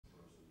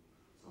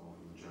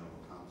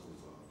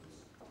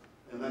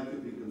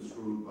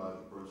approved by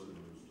the person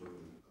who's doing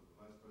it.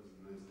 The Vice President of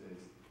the United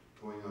States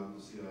going out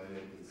to CIA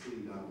and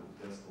sitting down with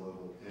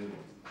desk-level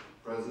analysts.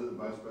 President and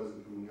Vice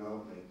President coming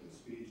out, making a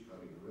speech,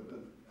 cutting a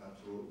ribbon,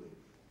 absolutely.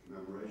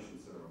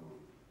 Commemoration ceremony.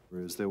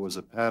 Whereas there was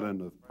a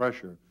pattern of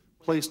pressure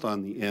placed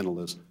on the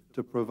analysts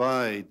to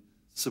provide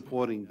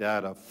supporting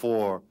data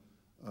for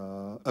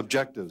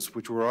objectives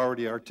which were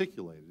already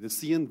articulated. It's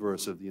the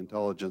inverse of the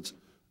intelligence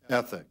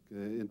ethic.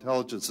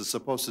 Intelligence is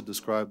supposed to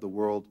describe the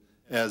world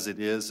as it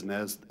is and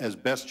as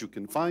best you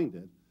can find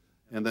it,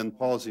 and then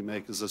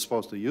policymakers are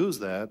supposed to use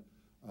that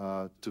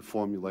to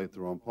formulate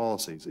their own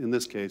policies. In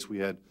this case, we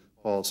had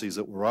policies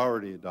that were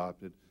already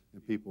adopted,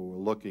 and people were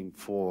looking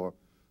for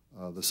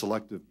the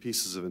selective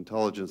pieces of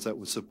intelligence that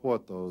would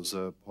support those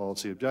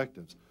policy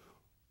objectives.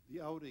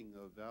 The outing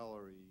of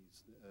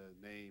Valerie's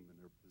name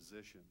and her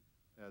position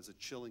has a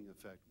chilling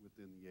effect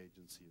within the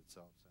agency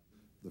itself.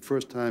 The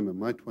first time in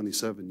my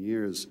 27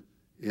 years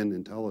in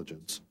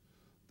intelligence,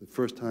 the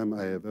first time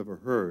I have ever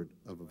heard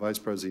of a Vice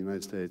President of the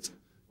United States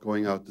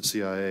going out to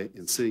CIA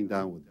and sitting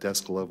down with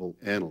desk-level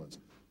analysts.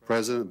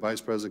 President,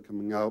 Vice President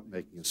coming out,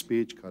 making a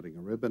speech, cutting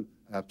a ribbon,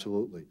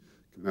 absolutely.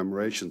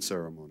 Commemoration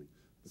ceremony.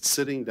 But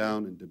sitting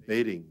down and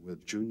debating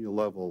with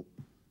junior-level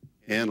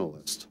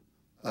analysts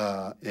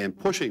and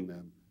pushing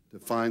them to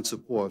find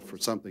support for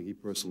something he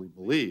personally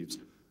believes,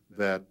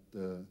 that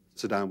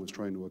Saddam was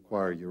trying to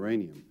acquire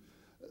uranium.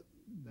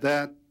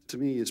 That, to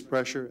me, is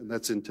pressure, and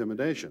that's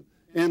intimidation.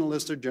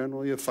 Analysts are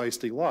generally a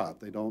feisty lot.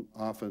 They don't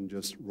often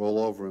just roll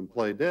over and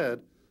play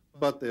dead,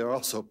 but they are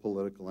also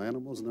political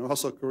animals, and they're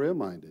also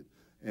career-minded.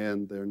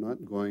 And they're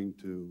not going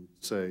to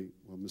say,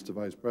 well, Mr.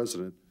 Vice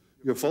President,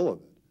 you're full of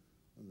it.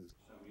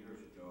 Some years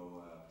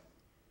ago,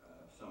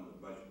 some of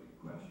the budget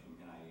requests from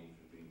NIH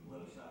were being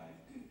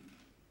politicized.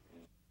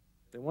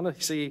 They want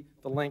to see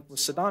the link with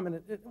Saddam, and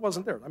it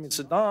wasn't there. I mean,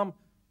 Saddam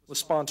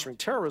was sponsoring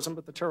terrorism,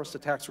 but the terrorist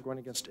attacks were going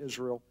against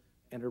Israel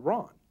and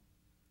Iran.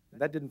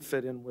 And that didn't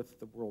fit in with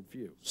the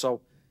worldview. So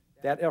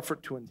that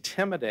effort to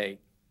intimidate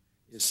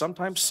is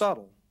sometimes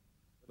subtle,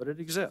 but it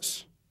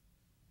exists.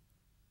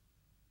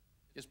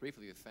 Just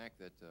briefly, the fact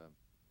that,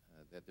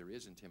 that there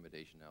is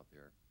intimidation out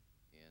there,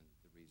 and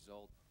the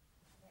result.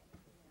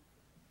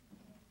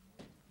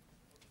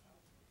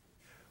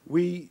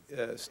 We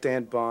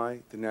stand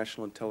by the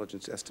National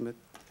Intelligence Estimate.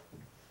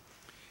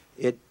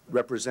 It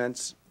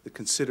represents the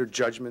considered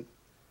judgment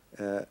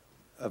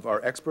of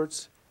our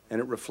experts, and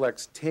it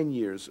reflects 10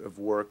 years of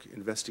work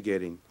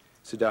investigating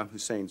Saddam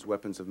Hussein's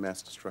weapons of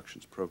mass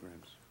destruction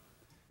programs.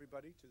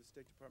 Everybody to the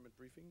State Department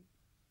briefing.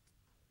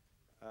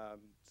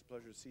 It's a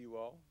pleasure to see you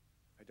all.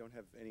 I don't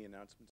have any announcements.